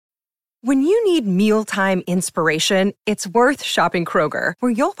When you need mealtime inspiration, it's worth shopping Kroger,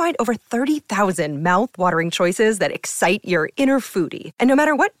 where you'll find over 30,000 mouth-watering choices that excite your inner foodie. And no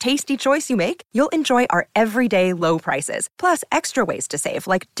matter what tasty choice you make, you'll enjoy our everyday low prices, plus extra ways to save,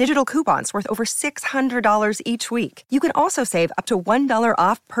 like digital coupons worth over $600 each week. You can also save up to $1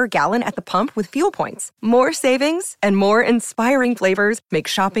 off per gallon at the pump with fuel points. More savings and more inspiring flavors make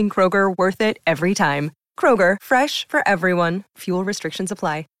shopping Kroger worth it every time. Kroger, fresh for everyone. Fuel restrictions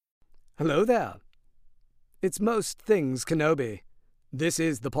apply. Hello there. It's Most Things Kenobi. This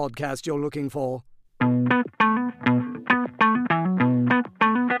is the podcast you're looking for.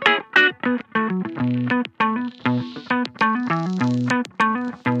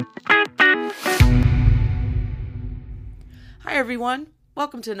 Hi everyone.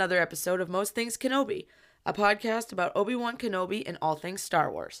 Welcome to another episode of Most Things Kenobi, a podcast about Obi-Wan Kenobi and all things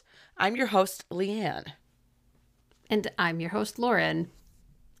Star Wars. I'm your host, Leanne. And I'm your host, Lauren.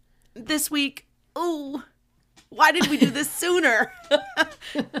 This week, why did we do this sooner?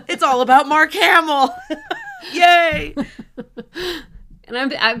 It's all about Mark Hamill. Yay! And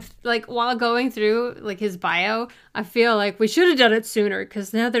I'm like, while going through like his bio, I feel like we should have done it sooner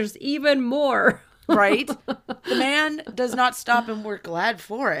because now there's even more. Right? The man does not stop, and we're glad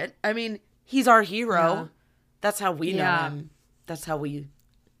for it. I mean, he's our hero. Yeah. That's how we know him. That's how we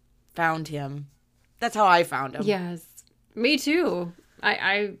found him. That's how I found him. Yes, me too.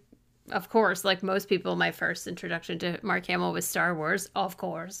 I of course, like most people, my first introduction to Mark Hamill was Star Wars, of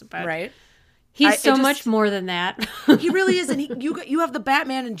course. But right? He's so much more than that. He really is, and you have the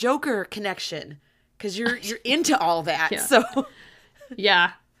Batman and Joker connection because you're into all that. Yeah. So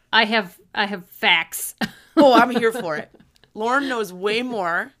yeah, I have facts. Oh, I'm here for it. Lauren knows way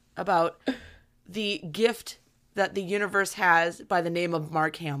more about the gift that the universe has by the name of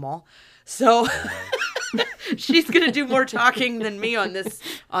Mark Hamill. So she's going to do more talking than me on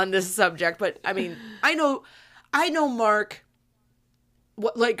this subject. But I mean, I know Mark,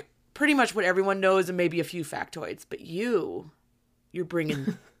 like pretty much what everyone knows and maybe a few factoids, but you're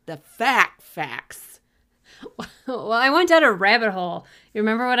bringing the facts. Well, I went down a rabbit hole. You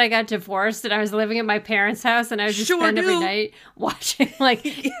remember when I got divorced and I was living at my parents' house and I would just spend every night watching like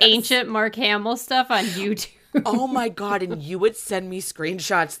ancient Mark Hamill stuff on YouTube. Oh my God. And you would send me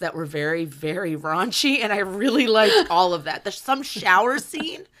screenshots that were very, very raunchy. And I really liked all of that. There's some shower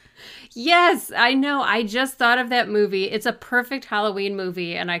scene. Yes, I know. I just thought of that movie. It's a perfect Halloween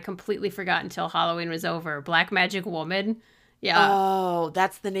movie. And I completely forgot until Halloween was over. Black Magic Woman. Yeah. Oh,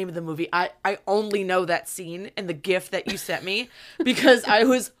 that's the name of the movie. I only know that scene and the gif that you sent me because I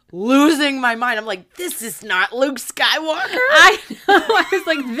was losing my mind. I'm like, this is not Luke Skywalker. I know. I was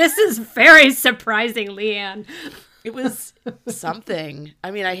like, this is very surprising, Leanne. It was something. I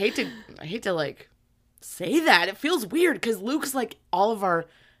mean, I hate to like say that. It feels weird because Luke's like all of our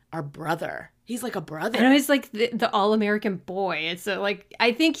brother. He's like a brother. I know, he's like the all-American boy. It's like,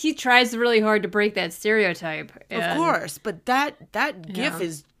 I think he tries really hard to break that stereotype. Of course, but that gif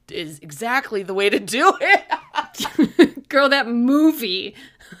is exactly the way to do it. Girl, that movie.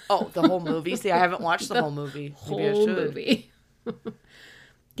 Oh, the whole movie? See, I haven't watched the whole movie. Maybe I should. Movie.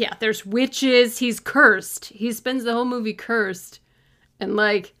 Yeah, there's witches. He's cursed. He spends the whole movie cursed. And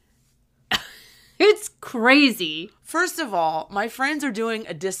like, it's crazy. First of all, my friends are doing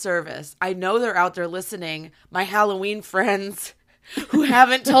a disservice. I know they're out there listening. My Halloween friends who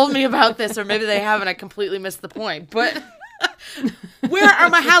haven't told me about this, or maybe they haven't. I completely missed the point. But where are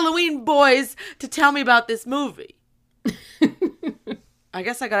my Halloween boys to tell me about this movie? I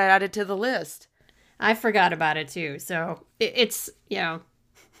guess I got to add it to the list. I forgot about it too. So it's,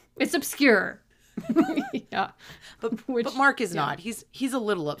 it's obscure. Yeah. But Mark is not. He's a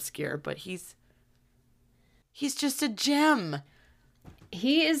little obscure, but he's just a gem.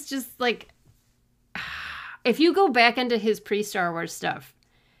 He is just like, if you go back into his pre-Star Wars stuff,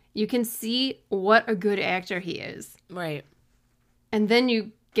 you can see what a good actor he is. Right. And then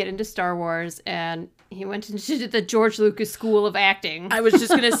you get into Star Wars, and he went into the George Lucas School of Acting. I was just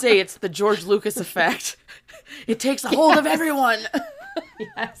going to say, it's the George Lucas effect. It takes a hold of everyone.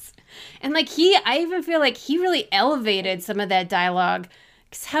 Yes. And like I even feel like he really elevated some of that dialogue.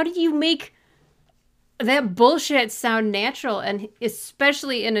 Because how do you make that bullshit sound natural? And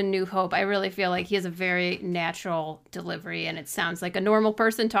especially in A New Hope, I really feel like he has a very natural delivery, and it sounds like a normal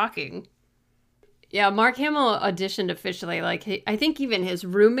person talking. Yeah, Mark Hamill auditioned officially. Like, I think even his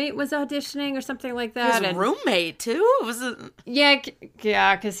roommate was auditioning or something like that. His roommate, too?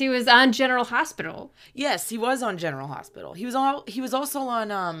 Yeah, because he was on General Hospital. Yes, he was on General Hospital. He was also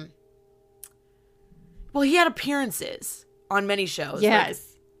on, well, he had appearances on many shows.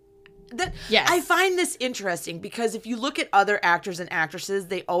 Yes. Yes. I find this interesting because if you look at other actors and actresses,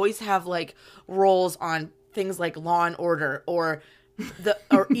 they always have like roles on things like Law and Order or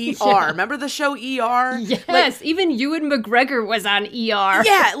ER. Yeah. Remember the show ER? Yes, Like, even Ewan McGregor was on ER.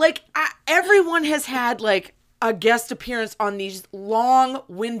 yeah, like everyone has had like a guest appearance on these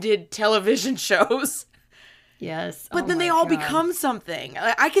long-winded television shows. Yes. But Oh then they my all God. become something.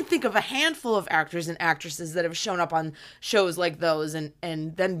 I can think of a handful of actors and actresses that have shown up on shows like those and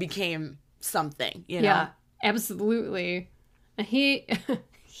then became something, you know? Yeah, absolutely. And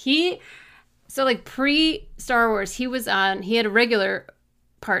so like pre-Star Wars, he had a regular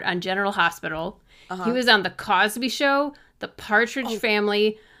part on General Hospital. He was on The Cosby Show, The Partridge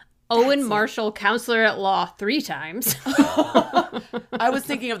Family, Owen Marshall, Counselor at Law 3 times. I was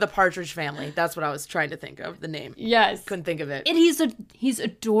thinking of The Partridge Family. That's what I was trying to think of, the name. Yes. Couldn't think of it. And he's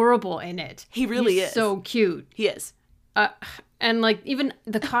adorable in it. He really He's is. so cute. He is. And like even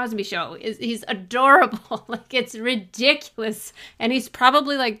the Cosby Show he's adorable. Like it's ridiculous. And he's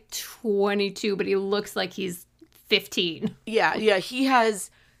probably like 22, but he looks like he's 15. Yeah, he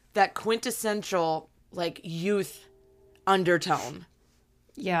has that quintessential like youth undertone.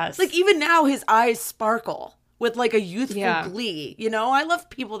 Yes. Like even now his eyes sparkle with like a youthful Yeah. glee. You know, I love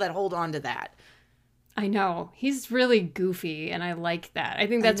people that hold on to that. I know. He's really goofy and I like that. I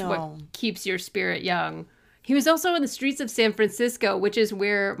think that's what know. keeps your spirit young. He was also in the streets of San Francisco, which is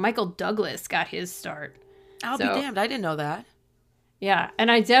where Michael Douglas got his start. I'll be damned. I didn't know that. Yeah,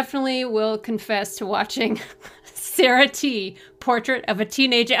 and I definitely will confess to watching Sarah T. Portrait of a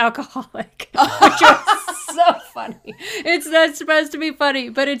Teenage Alcoholic, which was so funny. It's not supposed to be funny,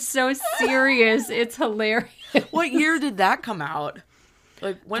 but it's so serious. It's hilarious. What year did that come out?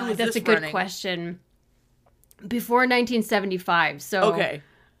 Like when was That's this a good running? question. Before 1975, so Okay.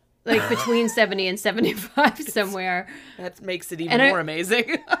 like between 70 and 75 somewhere. That makes it even And more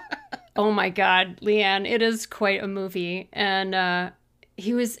amazing. Oh my God, Leanne, it is quite a movie. And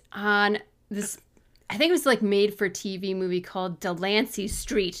he was on this, I think it was like made for TV movie called Delancey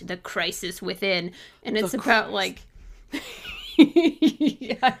Street, The Crisis Within. And it's about like,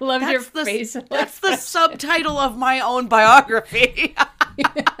 yeah, I love your face. That's the subtitle of my own biography.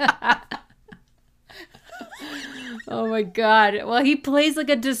 Oh my God. Well, he plays like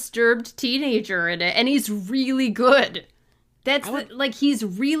a disturbed teenager in it, and he's really good. Like, he's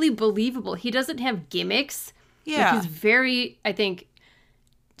really believable. He doesn't have gimmicks. Yeah. Like, he's very, I think,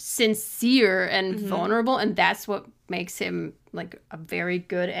 sincere and vulnerable, and that's what makes him, like, a very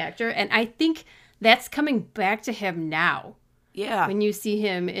good actor. And I think that's coming back to him now. Yeah. When you see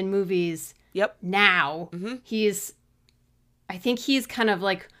him in movies Yep. now, I think he's kind of,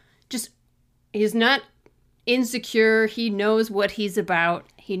 like, he's not insecure. He knows what he's about.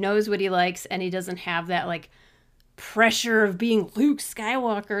 He knows what he likes, and he doesn't have that, like, pressure of being Luke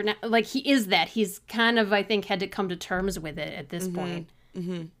Skywalker. Now, like, he is that. He's kind of, I think, had to come to terms with it at this point.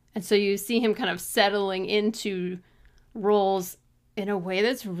 Mm-hmm. And so you see him kind of settling into roles in a way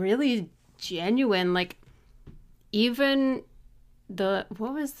that's really genuine. Like, even what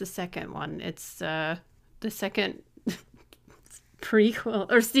was the second one? It's the second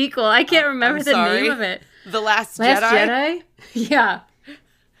prequel or sequel. I can't remember the name of it. The Last Last Jedi? Jedi? Yeah.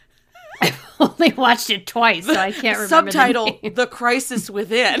 I've only watched it twice, so I can't remember Subtitle, the name. The Crisis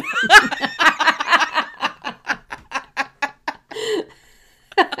Within.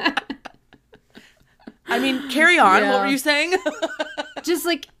 I mean, carry on. Yeah. What were you saying? Just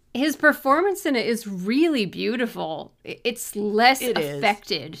like his performance in it is really beautiful. It's less It is.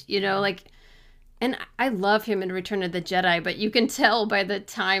 affected, you know, like, and I love him in Return of the Jedi, but you can tell by the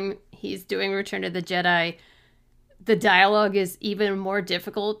time he's doing Return of the Jedi, the dialogue is even more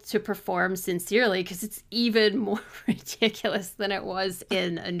difficult to perform sincerely because it's even more ridiculous than it was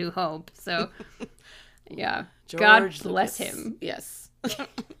in A New Hope. So, yeah, God bless him. Yes.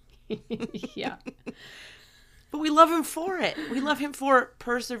 Yeah. But we love him for it. We love him for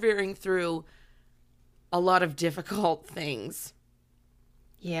persevering through a lot of difficult things,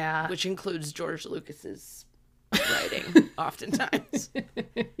 Yeah. which includes George Lucas's writing, oftentimes.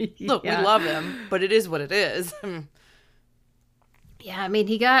 Look, Yeah. we love him, but it is what it is. Yeah, I mean,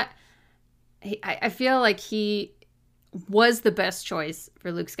 I feel like he was the best choice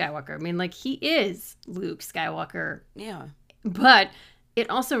for Luke Skywalker. I mean, like, he is Luke Skywalker, Yeah. but it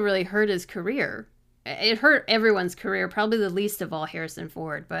also really hurt his career. It hurt everyone's career, probably the least of all Harrison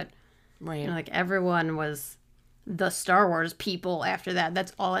Ford, but Right. you know, like, everyone was the Star Wars people after that.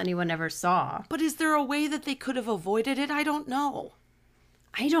 That's all anyone ever saw. But is there a way that they could have avoided it? I don't know.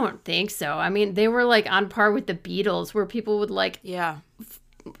 I don't think so. I mean, they were like on par with the Beatles, where people would like Yeah.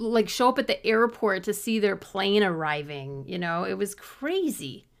 show up at the airport to see their plane arriving. You know, it was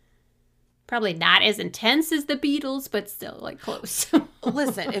crazy. Probably not as intense as the Beatles, but still like close.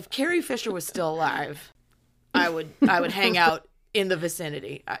 Listen, if Carrie Fisher was still alive, I would hang out in the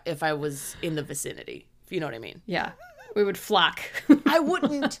vicinity if I was in the vicinity, if you know what I mean. Yeah, we would flock. I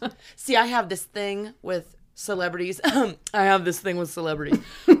wouldn't. See, I have this thing with celebrities.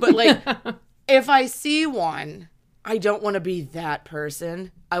 But like, if I see one, I don't want to be that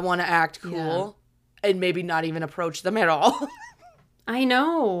person. I want to act cool and maybe not even approach them at all. I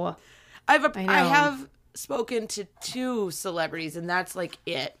know. I have spoken to 2 celebrities, and that's like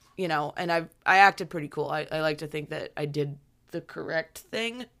it, you know, and I acted pretty cool. I like to think that I did the correct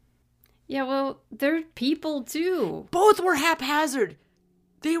thing. Yeah, well, they're people too. Both were haphazard.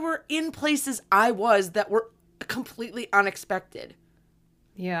 They were in places I was that were completely unexpected.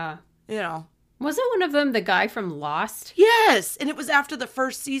 Yeah. You know. Wasn't one of them the guy from Lost? Yes, and it was after the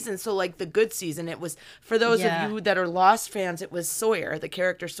first season, so like the good season. It was, for those of you that are Lost fans, it was Sawyer, the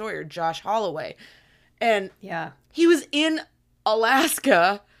character Sawyer, Josh Holloway. And he was in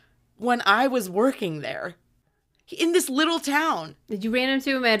Alaska when I was working there, in this little town. Did you ran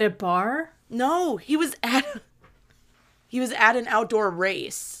into him at a bar? No, he was at an outdoor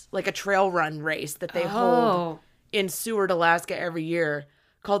race, like a trail run race that they hold in Seward, Alaska every year,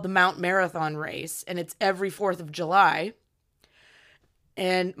 called the Mount Marathon Race, and it's every 4th of July.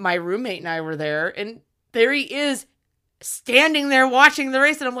 And my roommate and I were there, and there he is, standing there watching the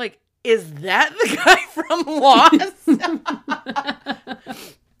race, and I'm like, is that the guy from Lost?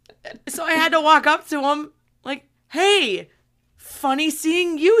 So I had to walk up to him, like, hey, funny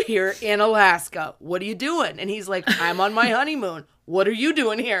seeing you here in Alaska. What are you doing? And he's like, I'm on my honeymoon. What are you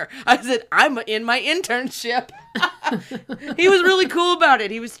doing here? I said, I'm in my internship. He was really cool about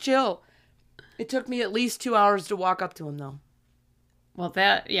it. He was chill. It took me at least 2 hours to walk up to him, though. Well,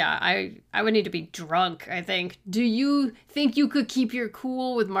 I would need to be drunk, I think. Do you think you could keep your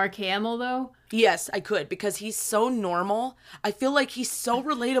cool with Mark Hamill, though? Yes, I could, because he's so normal. I feel like he's so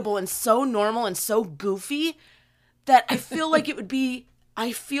relatable and so normal and so goofy that I feel like it would be,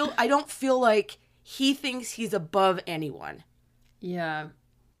 I don't feel like he thinks he's above anyone. Yeah.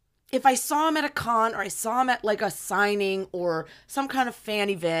 If I saw him at a con, or I saw him at like a signing or some kind of fan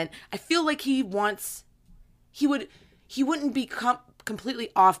event, I feel like he wouldn't be completely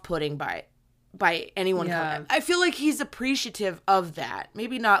off-putting by anyone. Yeah. I feel like he's appreciative of that.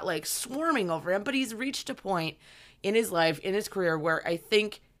 Maybe not like swarming over him, but he's reached a point in his life, in his career, where I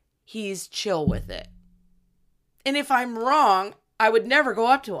think he's chill with it. And if I'm wrong, I would never go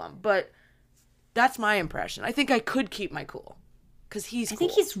up to him, but that's my impression. I think I could keep my cool, because he's cool.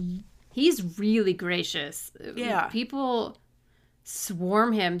 I think he's really gracious. Yeah. People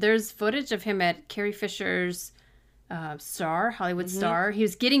swarm him. There's footage of him at Carrie Fisher's Hollywood Star. He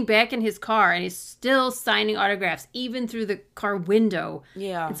was getting back in his car, and he's still signing autographs, even through the car window.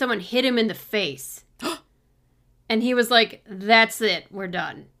 Yeah. And someone hit him in the face. And he was like, that's it. We're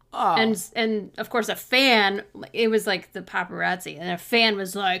done. Oh. And of course a fan, it was like the paparazzi, and a fan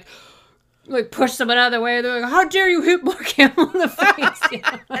was like push someone out of the way. They're like, how dare you hit Mark Hamill in the face? You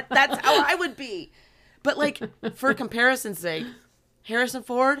know? That's how I would be. But like, for comparison's sake, Harrison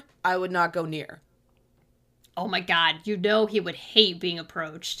Ford, I would not go near. Oh my God, you know he would hate being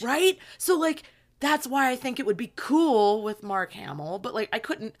approached. Right? So like, that's why I think it would be cool with Mark Hamill, but like I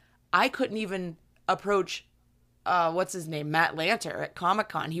couldn't even approach what's his name? Matt Lanter at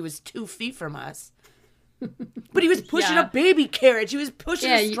Comic-Con. He was 2 feet from us. But he was pushing a baby carriage. He was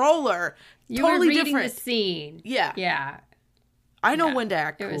pushing a stroller. You totally were reading different. the scene. Yeah. Yeah. I know when to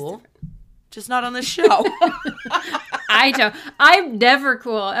act cool. Different. Just not on this show. I don't. I'm never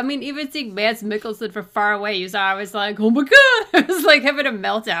cool. I mean, even seeing Mads Mikkelsen from far away, you saw, I was like, oh my God. I was like having a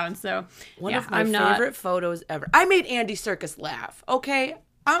meltdown. So, One of my favorite photos ever. I made Andy Serkis laugh. Okay?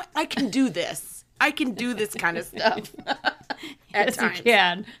 I can do this. I can do this kind of stuff. Yes, times. you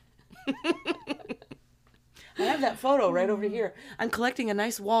can. I have that photo right over here. I'm collecting a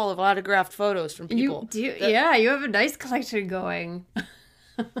nice wall of autographed photos from people. You have a nice collection going.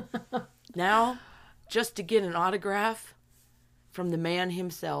 Now, just to get an autograph from the man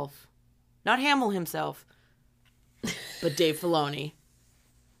himself. Not Hamill himself, but Dave Filoni.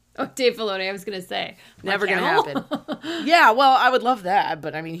 Oh, Dave Filoni, I was going to say. Never Mark going to Hamill? happen. Yeah, well, I would love that,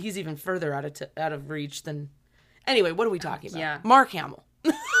 but I mean, he's even further out of reach than... Anyway, what are we talking about? Yeah. Mark Hamill.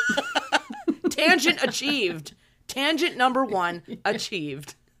 Tangent achieved. Tangent number 1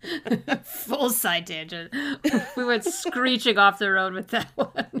 achieved. Full side tangent. We went screeching off the road with that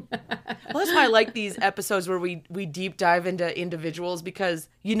one. Well, that's why I like these episodes where we deep dive into individuals, because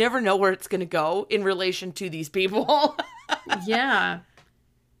you never know where it's going to go in relation to these people. Yeah.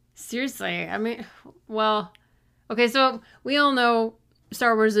 Seriously. I mean, well, okay, so we all know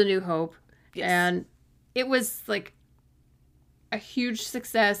Star Wars A New Hope. Yes. And it was like a huge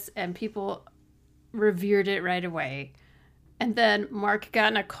success, and people revered it right away. And then Mark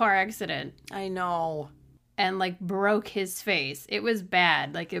got in a car accident I know. and like broke his face. It was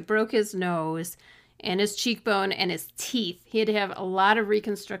bad. Like it broke his nose and his cheekbone and his teeth. He had to have a lot of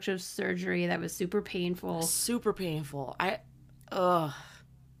reconstructive surgery that was super painful. Super painful. Ugh.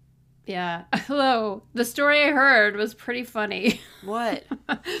 Yeah. Although the story I heard was pretty funny. What?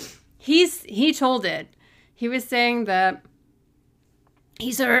 He told it. He was saying that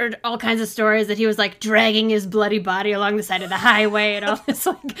he's heard all kinds of stories that he was like dragging his bloody body along the side of the highway and all this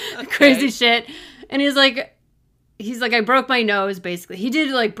like crazy shit. And he's like, I broke my nose, basically. He did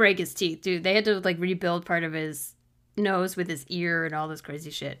like break his teeth, dude. They had to like rebuild part of his nose with his ear and all this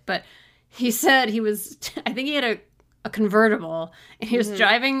crazy shit. But he said I think he had a convertible, and he was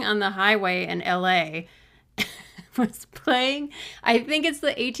driving on the highway in LA. Was playing, I think it's the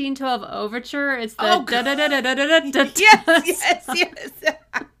 1812 Overture. It's the Yes.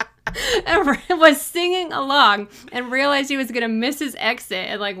 and was singing along and realized he was going to miss his exit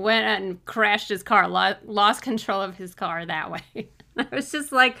and like went and crashed his car, lost control of his car that way. I was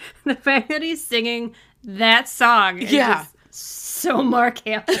just like, the fact that he's singing that song is just so Mark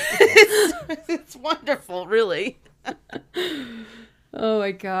Hamill. It's wonderful, really. Oh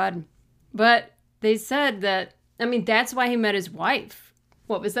my God. But they said that, I mean, that's why he met his wife.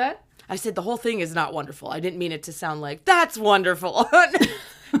 What was that? I said the whole thing is not wonderful. I didn't mean it to sound like, that's wonderful.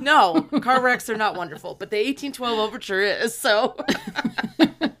 No, car wrecks are not wonderful, but the 1812 Overture is, so.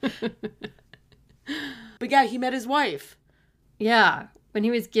 But yeah, he met his wife. Yeah. When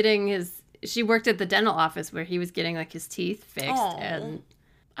he was getting she worked at the dental office where he was getting like his teeth fixed. Aww. And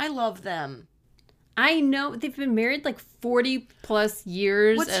I love them. I know they've been married like 40 plus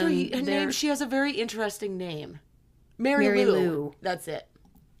years. What's her name? She has a very interesting name. Mary Mary Lou. Lou. That's it.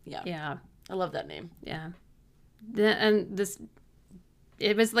 Yeah. Yeah. I love that name. Yeah.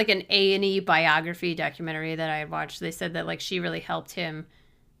 It was like an A&E biography documentary that I had watched. They said that like she really helped him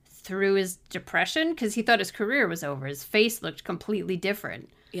through his depression because he thought his career was over. His face looked completely different.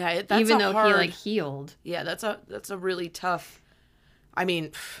 Yeah, that's even though he like healed. Yeah, that's a really tough. I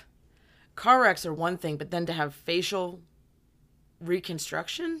mean, car wrecks are one thing, but then to have facial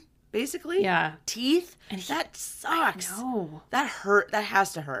reconstruction, basically, yeah, teeth, that sucks. No, that hurt. That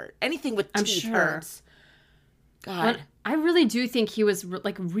has to hurt. Anything with teeth hurts. God, I really do think he was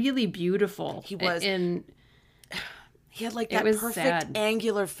like really beautiful. He was. And he had like that perfect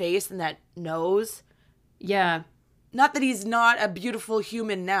angular face and that nose. Yeah. Not that he's not a beautiful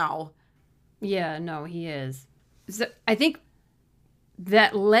human now. Yeah, no, he is. So I think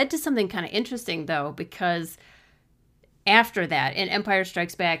that led to something kind of interesting, though, because after that, in Empire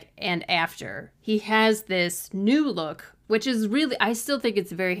Strikes Back and after, he has this new look, which is really, I still think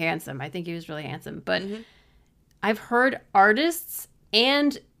it's very handsome. I think he was really handsome. But I've heard artists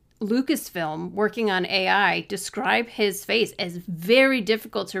and Lucasfilm working on AI describe his face as very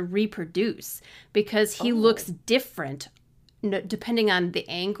difficult to reproduce because he looks different depending on the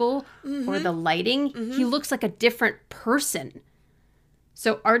angle or the lighting. He looks like a different person.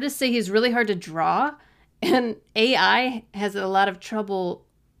 So artists say he's really hard to draw, and AI has a lot of trouble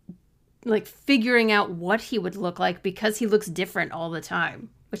like figuring out what he would look like because he looks different all the time,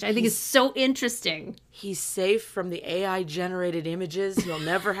 which I think is so interesting. He's safe from the AI-generated images you'll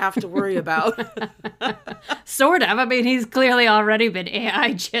never have to worry about. Sort of. I mean, he's clearly already been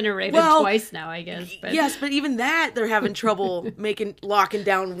AI-generated twice now, I guess. But. Yes, but even that, they're having trouble locking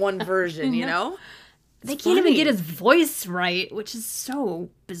down one version, you know? They can't even get his voice right, which is so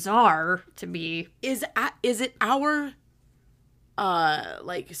bizarre to me. Is it our,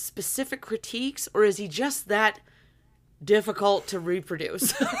 specific critiques, or is he just that difficult to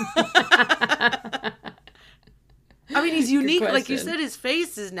reproduce? I mean, he's unique. Like you said, his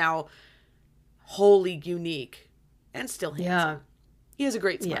face is now wholly unique and still handsome. Yeah. He has a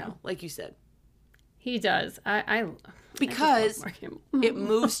great smile, like you said. He does. Because it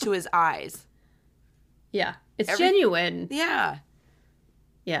moves to his eyes. Yeah. It's genuine. Yeah.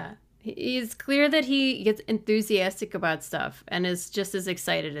 Yeah. It's clear that he gets enthusiastic about stuff and is just as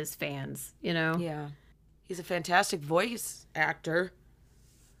excited as fans, you know? Yeah. He's a fantastic voice actor.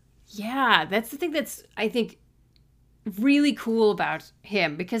 Yeah, that's the thing that's, I think, really cool about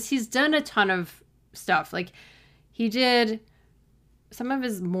him because he's done a ton of stuff. Like, he did some of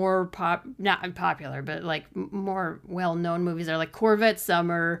his more not popular, but like more well-known movies are like Corvette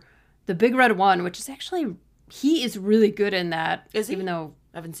Summer, The Big Red One, which is actually, he is really good in that. Is he? Even though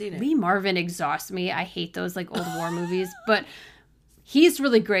I haven't seen it. Lee Marvin exhausts me. I hate those like old war movies, but he's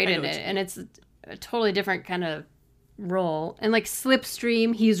really great in it, and it's a totally different kind of role. And like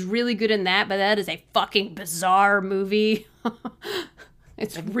Slipstream, he's really good in that, but that is a fucking bizarre movie.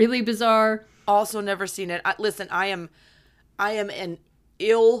 It's really bizarre. Also never seen it. Listen, I am an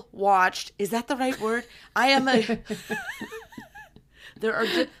ill-watched. Is that the right word? I am a.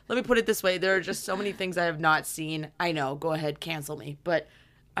 Let me put it this way. There are just so many things I have not seen. I know. Go ahead, cancel me. But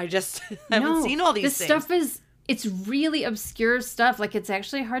I just haven't seen all these this things. Stuff is. It's really obscure stuff. Like, it's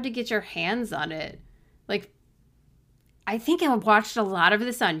actually hard to get your hands on it. Like, I think I watched a lot of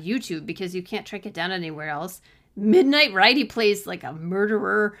this on YouTube because you can't track it down anywhere else. Midnight Ride, he plays like a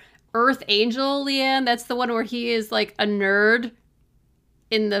murderer. Earth Angel, Leanne, that's the one where he is like a nerd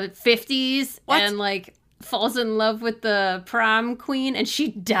in the 50s and like falls in love with the prom queen and she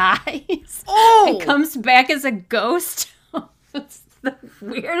dies. Oh! And comes back as a ghost. It's the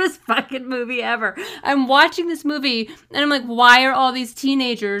weirdest fucking movie ever. I'm watching this movie and I'm like, why are all these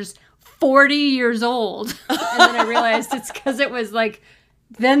teenagers 40 years old? And then I realized it's because it was like,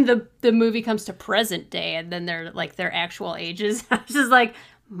 then the movie comes to present day and then they're like their actual ages. I was just like,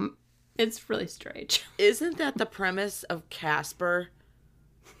 it's really strange. Isn't that the premise of Casper?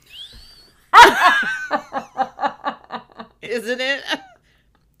 Isn't it?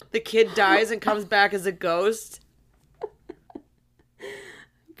 The kid dies and comes back as a ghost.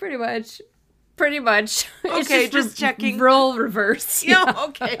 Pretty much. Okay, it's just checking. Role reverse. Yeah,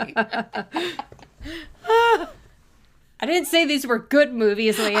 okay. I didn't say these were good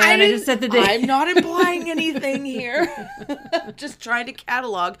movies, Leanne. I just said that they... I'm not implying anything here. Just trying to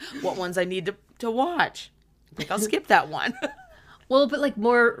catalog what ones I need to watch. I think I'll skip that one. Well, but like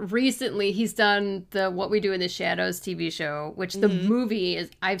more recently, he's done the What We Do in the Shadows TV show, which the movie is,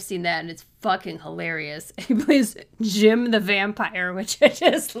 I've seen that and it's fucking hilarious. He plays Jim the Vampire, which I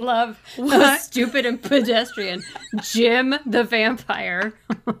just love. So stupid and pedestrian. Jim the Vampire.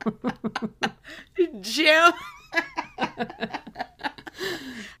 Jim.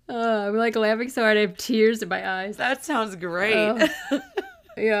 I'm like laughing so hard I have tears in my eyes. That sounds great.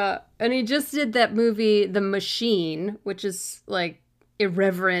 Yeah. And he just did that movie, The Machine, which is like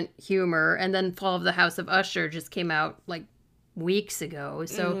irreverent humor. And then Fall of the House of Usher just came out like weeks ago.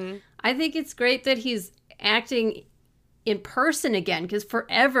 So I think it's great that he's acting in person again, because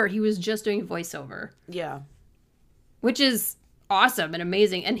forever he was just doing voiceover. Yeah. Which is awesome and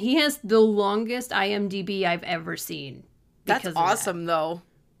amazing. And he has the longest IMDb I've ever seen. That's awesome, though.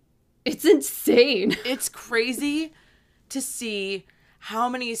 It's insane. It's crazy to see how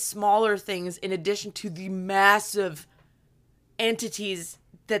many smaller things, in addition to the massive entities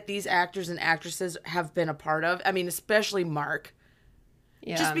that these actors and actresses have been a part of. I mean, especially Mark.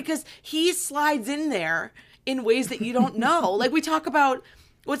 Yeah. Just because he slides in there in ways that you don't know. Like, we talk about,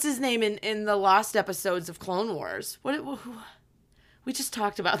 what's his name in the lost episodes of Clone Wars? We just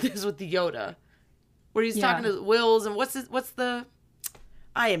talked about this with the Yoda. Where he's talking to Wills, and what's the...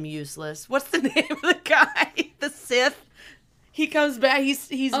 I am useless. What's the name of the guy? The Sith? He comes back, he's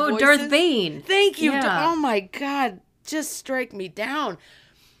voices. Darth Bane. Thank you. Yeah. Oh my God. Just strike me down.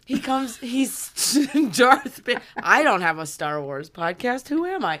 He's Darth Bane. I don't have a Star Wars podcast. Who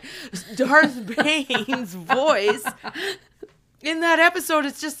am I? Darth Bane's voice. In that episode,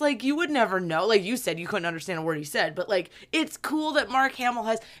 it's just like, you would never know. Like you said, you couldn't understand a word he said. But like, it's cool that Mark Hamill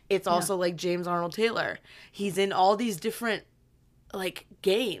has... It's also like James Arnold Taylor. He's in all these different, like,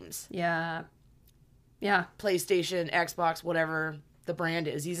 games. Yeah. Yeah. PlayStation, Xbox, whatever the brand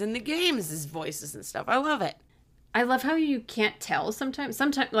is. He's in the games, his voices and stuff. I love it. I love how you can't tell sometimes.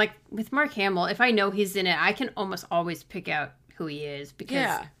 Sometimes, like, with Mark Hamill, if I know he's in it, I can almost always pick out who he is.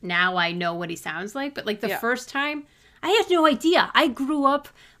 Because now I know what he sounds like. But, like, the first time... I had no idea. I grew up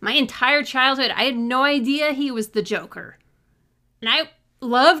my entire childhood. I had no idea he was the Joker. And I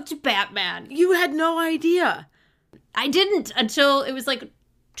loved Batman. You had no idea. I didn't until it was like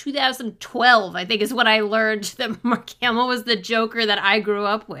 2012, I think, is when I learned that Mark Hamill was the Joker that I grew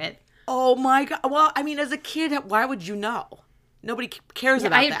up with. Oh my God. Well, I mean, as a kid, why would you know? Nobody cares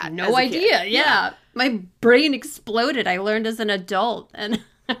about that. I had no idea. Yeah. My brain exploded. I learned as an adult. And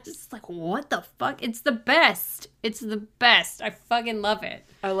I'm just like, what the fuck? It's the best. It's the best. I fucking love it.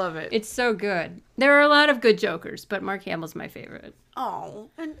 I love it. It's so good. There are a lot of good Jokers, but Mark Hamill's my favorite. Oh,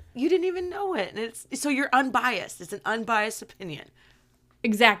 and you didn't even know it. And so you're unbiased. It's an unbiased opinion.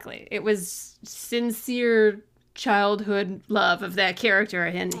 Exactly. It was sincere childhood love of that character,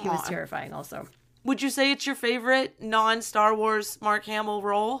 and he was terrifying also. Would you say it's your favorite non-Star Wars Mark Hamill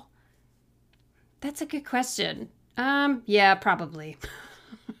role? That's a good question. Yeah, probably.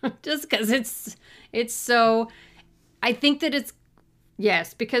 Just because it's so... I think that it's...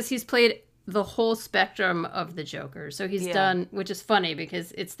 Yes, because he's played the whole spectrum of the Joker. So he's done, which is funny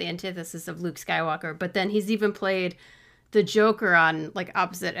because it's the antithesis of Luke Skywalker, but then he's even played the Joker on like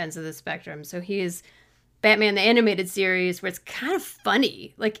opposite ends of the spectrum. So he's Batman the Animated Series, where it's kind of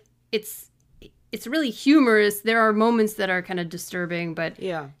funny. Like it's really humorous. There are moments that are kind of disturbing, but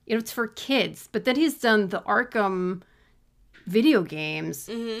it's for kids. But then he's done the Arkham video games,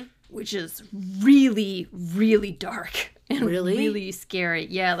 which is really, really dark and really scary.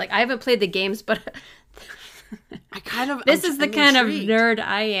 Yeah, like I haven't played the games, but this is the kind of nerd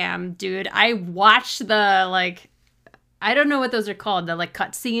I am, dude. I watch the like, I don't know what those are called, the like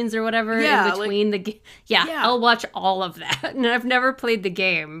cutscenes or whatever in between I'll watch all of that. And I've never played the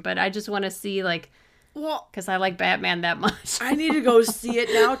game, but I just want to see like, because I like Batman that much. I need to go see it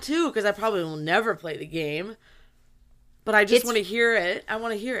now too, because I probably will never play the game. But I just want to hear it. I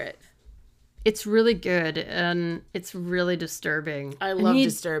want to hear it. It's really good, and it's really disturbing. I love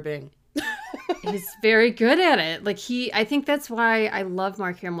disturbing. He's very good at it. Like I think that's why I love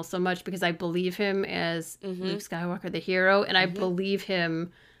Mark Hamill so much, because I believe him as Luke Skywalker, the hero, and I believe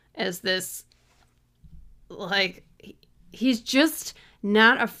him as this, like, he's just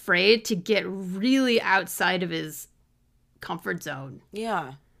not afraid to get really outside of his comfort zone.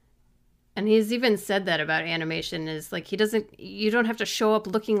 Yeah. And he's even said that about animation, is like you don't have to show up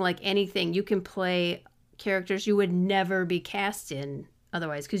looking like anything. You can play characters you would never be cast in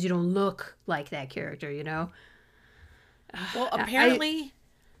otherwise, because you don't look like that character, you know? Well, apparently,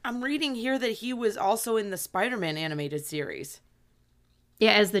 I'm reading here that he was also in the Spider-Man animated series.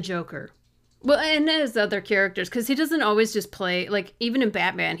 Yeah, as the Joker. Well, and as other characters, because he doesn't always just play, like, even in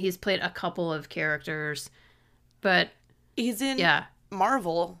Batman, he's played a couple of characters, but... He's in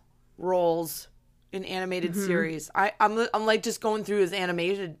Marvel roles in animated series. I'm like just going through his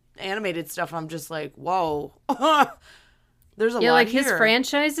animated stuff. I'm just like, whoa. There's a lot like here. His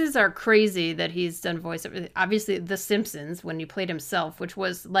franchises are crazy that he's done voiceover. Obviously, The Simpsons, when he played himself, which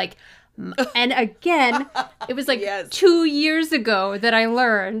was like, and again, it was like 2 years ago that I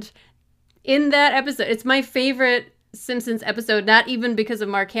learned in that episode. It's my favorite Simpsons episode, not even because of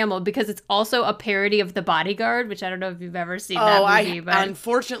Mark Hamill, because it's also a parody of The Bodyguard, which I don't know if you've ever seen that movie. But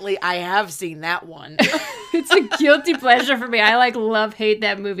unfortunately, I have seen that one. It's a guilty pleasure for me. I like hate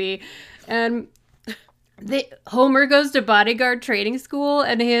that movie. And Homer goes to bodyguard training school,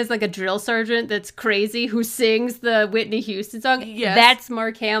 and he has like a drill sergeant that's crazy who sings the Whitney Houston song. Yes. That's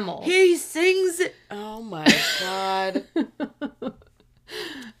Mark Hamill. He sings it. Oh my God.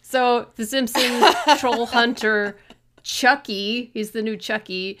 So The Simpsons, Troll Hunter, Chucky, he's the new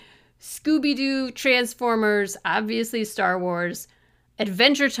Chucky, Scooby-Doo, Transformers, obviously Star Wars,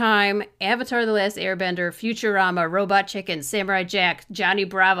 Adventure Time, Avatar The Last Airbender, Futurama, Robot Chicken, Samurai Jack, Johnny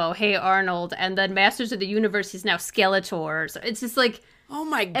Bravo, Hey Arnold, and then Masters of the Universe, he's now Skeletor. So it's just like, oh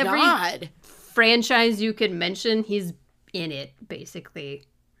my God, every franchise you can mention, he's in it, basically.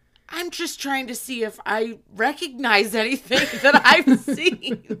 I'm just trying to see if I recognize anything that I've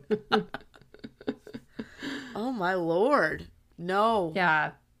seen. Oh my Lord. No.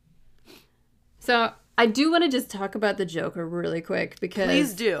 Yeah. So I do want to just talk about the Joker really quick, because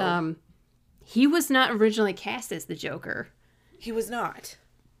please do. He was not originally cast as the Joker. He was not.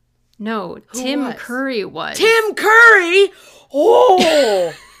 No, Tim Curry was. Tim Curry?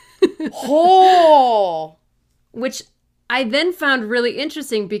 Oh! Oh! Which I then found really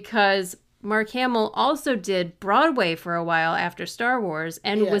interesting, because Mark Hamill also did Broadway for a while after Star Wars,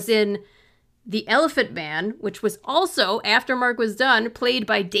 and was in The Elephant Man, which was also, after Mark was done, played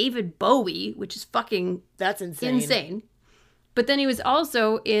by David Bowie, which is fucking... That's insane. But then he was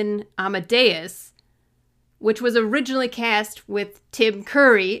also in Amadeus, which was originally cast with Tim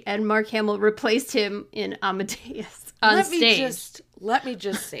Curry, and Mark Hamill replaced him in Amadeus on stage. Let me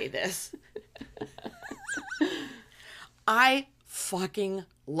just say this. I fucking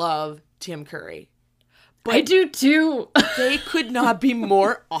love Tim Curry. But I do too. They could not be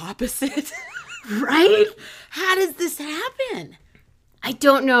more opposite. Right? How does this happen? I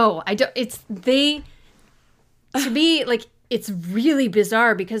don't know. To me, like, it's really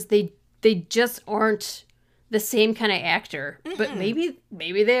bizarre, because they just aren't the same kind of actor. Mm-mm. But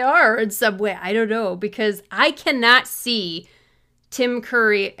maybe they are in some way. I don't know, because I cannot see Tim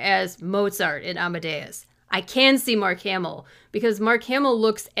Curry as Mozart in Amadeus. I can see Mark Hamill, because Mark Hamill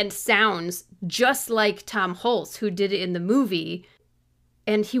looks and sounds just like Tom Hulce, who did it in the movie.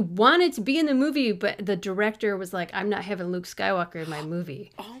 And he wanted to be in the movie, but the director was like, I'm not having Luke Skywalker in my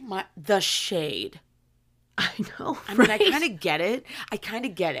movie. Oh my, the shade. I know, I mean, I kind of get it.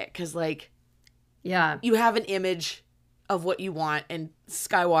 Because, like, yeah, you have an image of what you want, and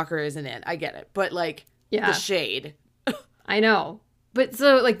Skywalker isn't it. I get it. But, like, the shade. I know. But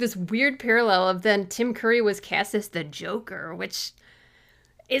so, like, this weird parallel of then Tim Curry was cast as the Joker, which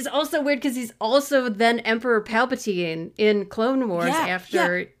is also weird because he's also then Emperor Palpatine in Clone Wars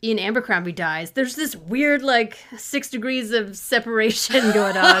after Ian Abercrombie dies. There's this weird, like, 6 degrees of separation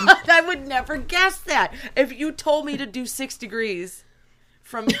going on. I would never guess that. If you told me to do 6 degrees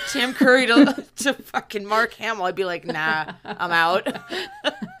from Tim Curry to fucking Mark Hamill, I'd be like, nah, I'm out.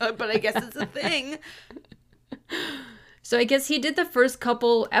 But I guess it's a thing. So I guess he did the first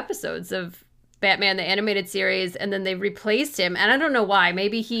couple episodes of Batman, the animated series, and then they replaced him. And I don't know why.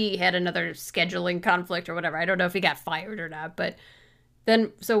 Maybe he had another scheduling conflict or whatever. I don't know if he got fired or not. But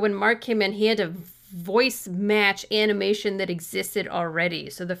then, so when Mark came in, he had to voice match animation that existed already.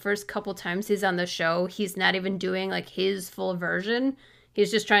 So the first couple times he's on the show, he's not even doing, like, his full version. He's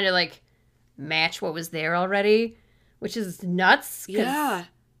just trying to, like, match what was there already, which is nuts. Yeah.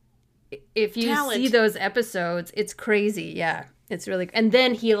 If you see those episodes, it's crazy. Yeah. It's really... And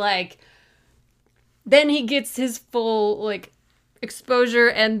then he, like... Then he gets his full, like, exposure,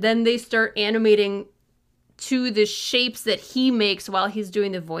 and then they start animating to the shapes that he makes while he's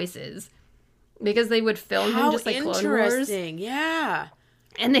doing the voices. Because they would film him just like Clone Wars. Interesting, yeah.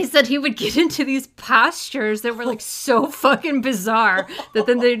 And they said he would get into these postures that were, like, so fucking bizarre that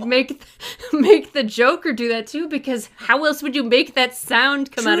then they'd make the Joker do that too, because how else would you make that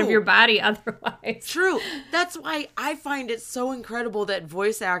sound come out of your body otherwise? True. That's why I find it so incredible that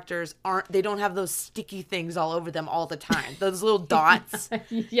voice actors they don't have those sticky things all over them all the time. Those little dots.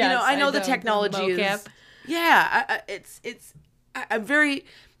 Yes, I know the technology is... Yeah,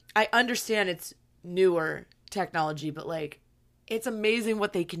 I understand it's newer technology, but, like, it's amazing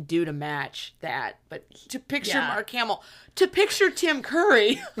what they can do to match that. But to picture Mark Hamill, to picture Tim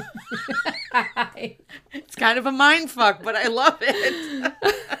Curry, it's kind of a mind fuck, but I love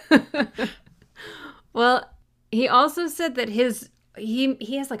it. Well, he also said that he has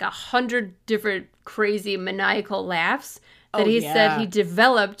like 100 different crazy maniacal laughs that said he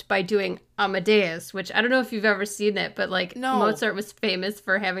developed by doing Amadeus, which I don't know if you've ever seen it, but, like, Mozart was famous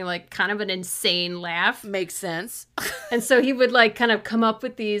for having, like, kind of an insane laugh. Makes sense. And so he would, like, kind of come up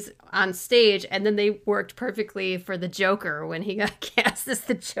with these on stage, and then they worked perfectly for the Joker when he got cast as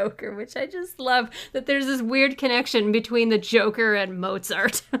the Joker, which I just love that there's this weird connection between the Joker and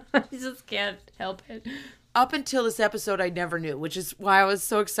Mozart. I just can't help it. Up until this episode, I never knew, which is why I was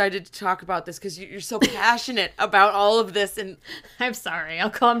so excited to talk about this, because you're so passionate about all of this. And I'm sorry, I'll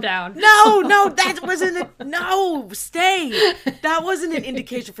calm down. No, that wasn't it. No, stay. That wasn't an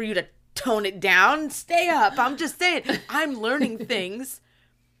indication for you to tone it down. Stay up. I'm just saying, I'm learning things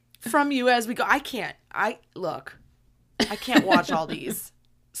from you as we go. I can't watch all these,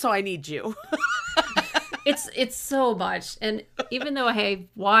 so I need you. It's so much, and even though I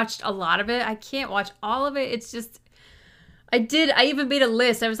watched a lot of it, I can't watch all of it. It's just, I even made a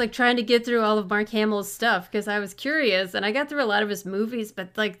list. I was, like, trying to get through all of Mark Hamill's stuff because I was curious, and I got through a lot of his movies, but,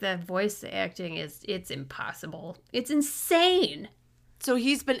 like, the voice acting it's impossible. It's insane. So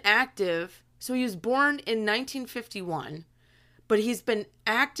he's been active. So he was born in 1951, but he's been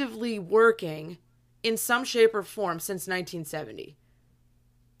actively working in some shape or form since 1970.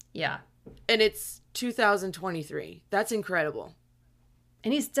 Yeah. And it's 2023. That's incredible.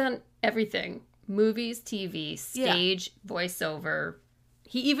 And he's done everything. Movies, TV, stage, voiceover.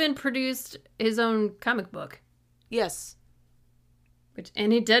 He even produced his own comic book. Yes.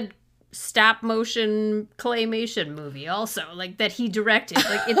 And he did stop motion claymation movie also, like, that he directed.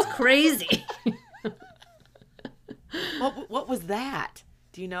 Like, it's crazy. What was that?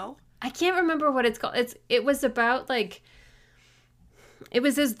 Do you know? I can't remember what it's called. It was about, like, it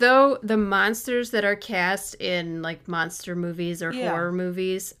was as though the monsters that are cast in, like, monster movies or horror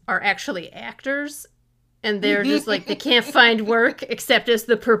movies are actually actors. And they're just, like, they can't find work except as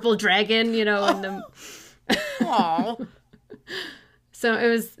the purple dragon, you know, and the... Aww.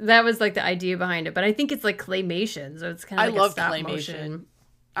 So that was, like, the idea behind it. But I think it's, like, claymation. So it's kind of like a stop claymation. motion.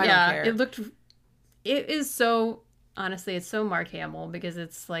 I don't care. It is so, honestly, it's so Mark Hamill because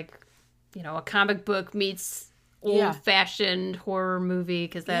it's, like, you know, a comic book meets old-fashioned horror movie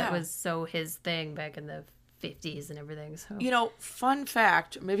because that was so his thing back in the 50s and everything. So, you know, fun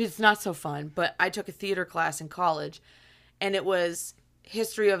fact, maybe it's not so fun, but I took a theater class in college, and it was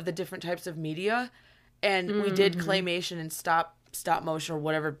history of the different types of media, and we did claymation and stop motion or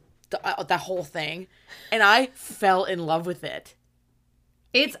whatever, the whole thing, and I fell in love with it.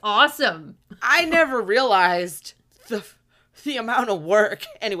 It's awesome. I never realized the amount of work.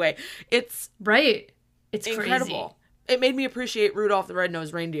 Anyway, it's right. It's incredible. Crazy. It made me appreciate Rudolph the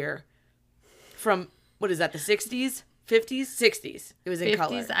Red-Nosed Reindeer from, what is that, the 60s? 50s, 60s. It was in 50s?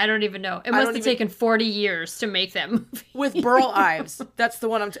 color. I don't even know. It must have taken 40 years to make that movie. With Burl Ives. That's the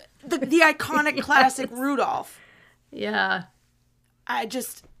one the iconic classic Rudolph. Yeah.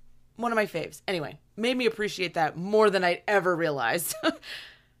 One of my faves. Anyway, made me appreciate that more than I'd ever realized.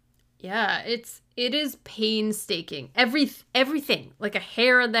 Yeah, it is painstaking. Everything, like a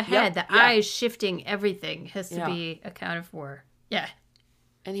hair on the head, the eyes shifting, everything has to be accounted for. Yeah.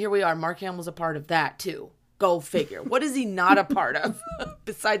 And here we are. Mark Hamill's a part of that too. Go figure. What is he not a part of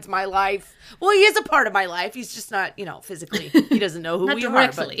besides my life? Well, he is a part of my life. He's just not, physically. He doesn't know who we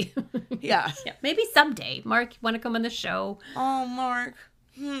directly. are. But, yeah. Maybe someday. Mark, you want to come on the show? Oh, Mark.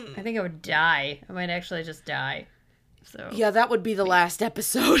 I think I would die. I might actually just die. So yeah, that would be the last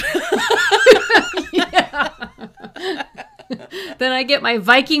episode. Then I get my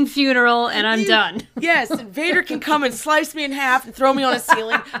Viking funeral and I'm done. Yes, and Vader can come and slice me in half and throw me on a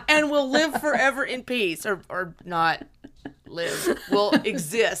ceiling and we'll live forever in peace. Or not live. We'll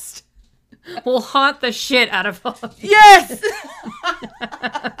exist. We'll haunt the shit out of all of you. Yes!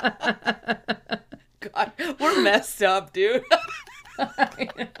 God, we're messed up, dude. I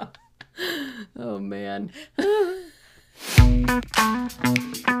know. Oh, man.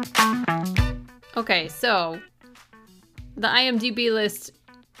 Okay, so the IMDb list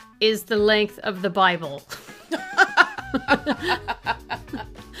is the length of the Bible.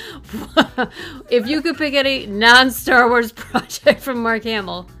 If you could pick any non-Star Wars project from Mark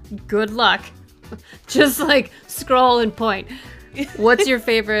Hamill, good luck. Just scroll and point. What's your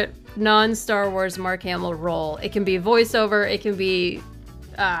favorite non-Star Wars Mark Hamill role? It can be voiceover, it can be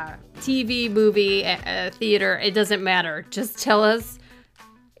TV, movie, theater, it doesn't matter. Just tell us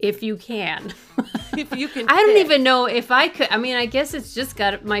if you can. If you can I don't even know if I could. I mean, I guess it's just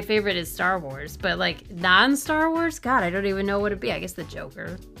got, my favorite is Star Wars, but non-Star Wars? God, I don't even know what it'd be. I guess the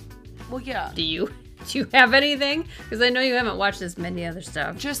Joker. Well, yeah. Do you have anything? Because I know you haven't watched as many other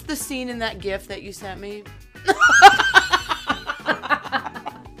stuff. Just the scene in that GIF that you sent me.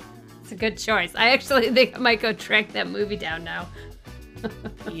 It's a good choice. I actually think I might go track that movie down now.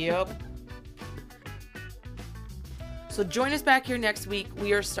 Yep. So join us back here next week.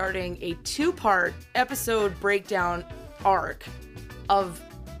 We are starting a 2-part episode breakdown arc of...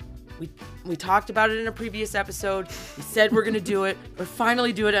 We talked about it in a previous episode. We said we're going to do it. We're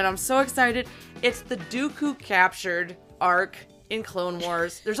finally doing it, and I'm so excited. It's the Dooku captured arc in Clone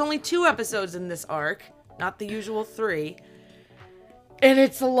Wars. There's only 2 episodes in this arc, not the usual 3. And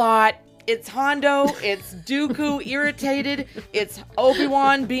it's a lot. It's Hondo, it's Dooku irritated, it's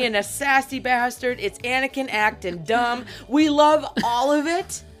Obi-Wan being a sassy bastard, it's Anakin acting dumb. We love all of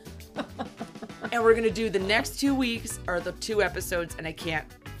it. And we're going to do the next 2 weeks, or the 2 episodes, and I can't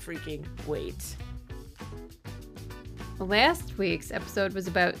freaking wait. Last week's episode was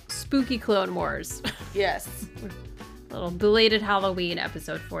about spooky Clone Wars. Yes. A little belated Halloween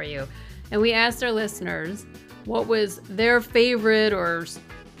episode for you. And we asked our listeners what was their favorite, or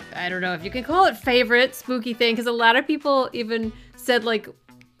I don't know if you can call it favorite, spooky thing, because a lot of people even said,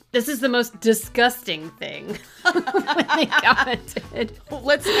 this is the most disgusting thing when they commented. Well,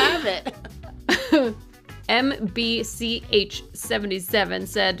 let's have it. MBCH77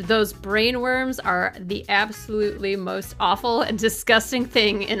 said, those brainworms are the absolutely most awful and disgusting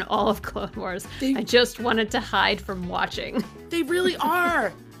thing in all of Clone Wars. I just wanted to hide from watching. They really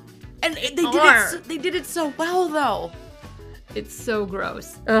are. And they did it so well, though. It's so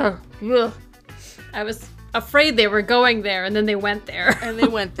gross. Ugh. I was afraid they were going there, and then they went there. And they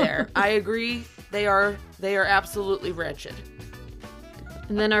went there. I agree. They are absolutely wretched.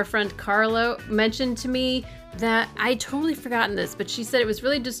 And then our friend Carla mentioned to me that I totally forgotten this, but she said it was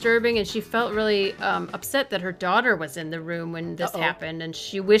really disturbing, and she felt really upset that her daughter was in the room when this happened, and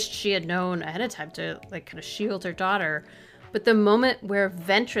she wished she had known ahead of time to kind of shield her daughter. But the moment where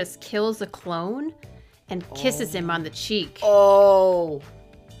Ventress kills a clone and kisses him on the cheek. Oh,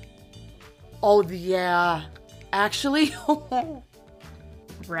 yeah. Actually,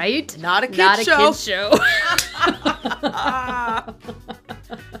 right? Not a kid show.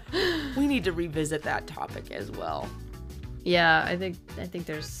 We need to revisit that topic as well. Yeah, I think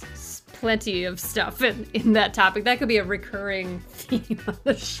there's plenty of stuff in that topic. That could be a recurring theme on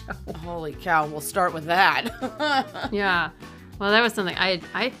the show. Holy cow, we'll start with that. Yeah. Well, that was something I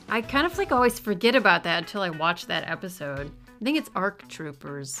kind of always forget about that until I watch that episode. I think it's ARC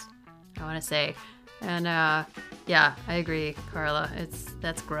Troopers, I want to say. And yeah, I agree, Carla.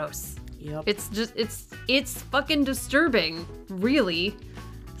 That's gross. Yep. It's fucking disturbing, really.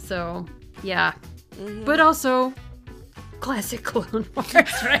 So, yeah. Mm-hmm. But also classic Clone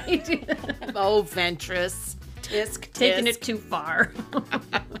Wars, right? Oh, Ventress. Tisk. Taking it too far.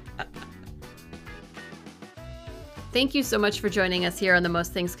 Thank you so much for joining us here on the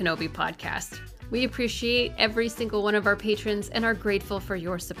Most Things Kenobi podcast. We appreciate every single one of our patrons and are grateful for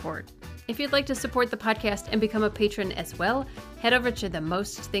your support. If you'd like to support the podcast and become a patron as well, head over to the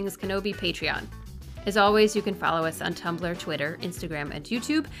Most Things Kenobi Patreon. As always, you can follow us on Tumblr, Twitter, Instagram, and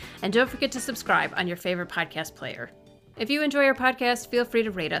YouTube, and don't forget to subscribe on your favorite podcast player. If you enjoy our podcast, feel free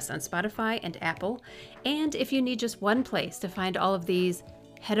to rate us on Spotify and Apple, and if you need just one place to find all of these,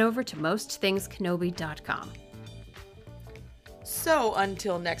 head over to mostthinkskenobi.com. So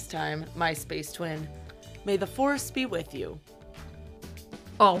until next time, my space twin, may the Force be with you.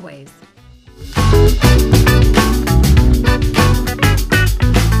 Always.